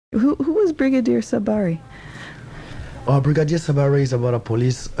Who was Brigadier Sabari? Brigadier Sabari is about a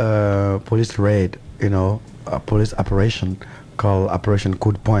police raid, you know, a police operation called Operation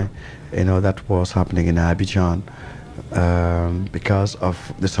Coup de Poing, you know, that was happening in Abidjan because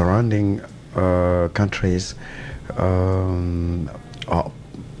of the surrounding countries, all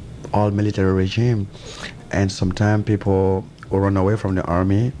military regime, and sometimes people who run away from the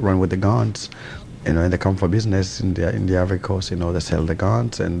army run with the guns. You know, and they come for business in the Ivory Coast. You know, they sell the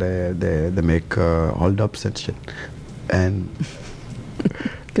guns and they make hold-ups and shit. And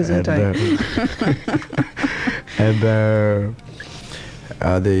and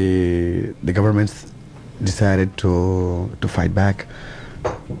the government decided to fight back,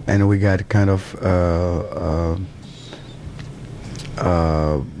 and we got kind of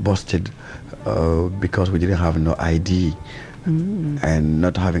busted because we didn't have no ID, and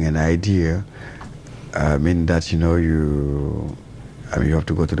not having an idea. I mean that, you know, you have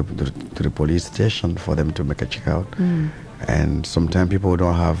to go to the police station for them to make a checkout, and sometimes people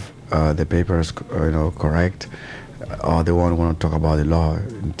don't have the papers, you know, correct, or they want to talk about the law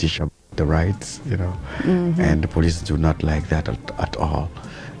and teach about the rights, you know, and the police do not like that at all,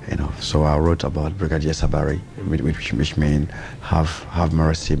 you know. So I wrote about Brigadier Sabari, which means have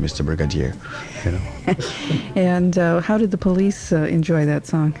mercy, Mr. Brigadier, you know. And how did the police enjoy that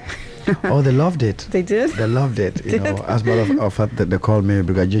song? Oh, they loved it. They did? They loved it, you know. As a matter of fact, they called me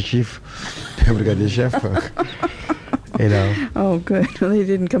Brigadier Chief, Brigadier Chef, you know. Oh, good. Well, they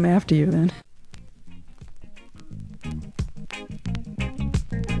didn't come after you then.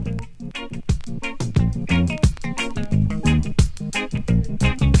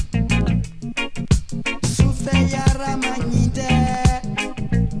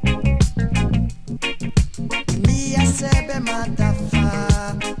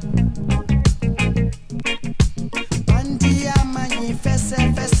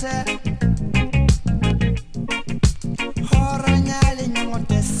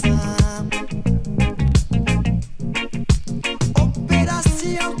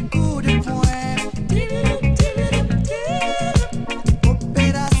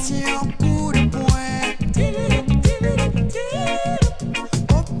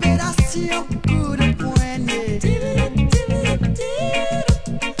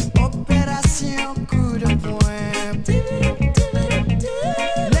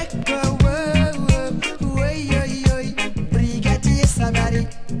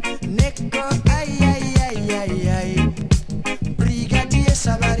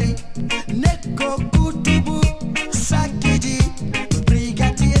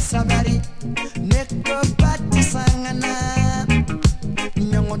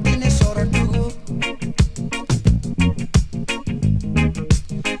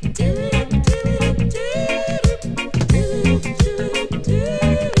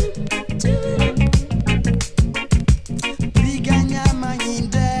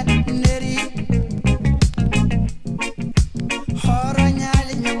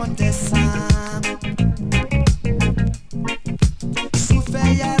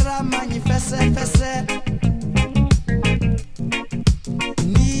 Fesse,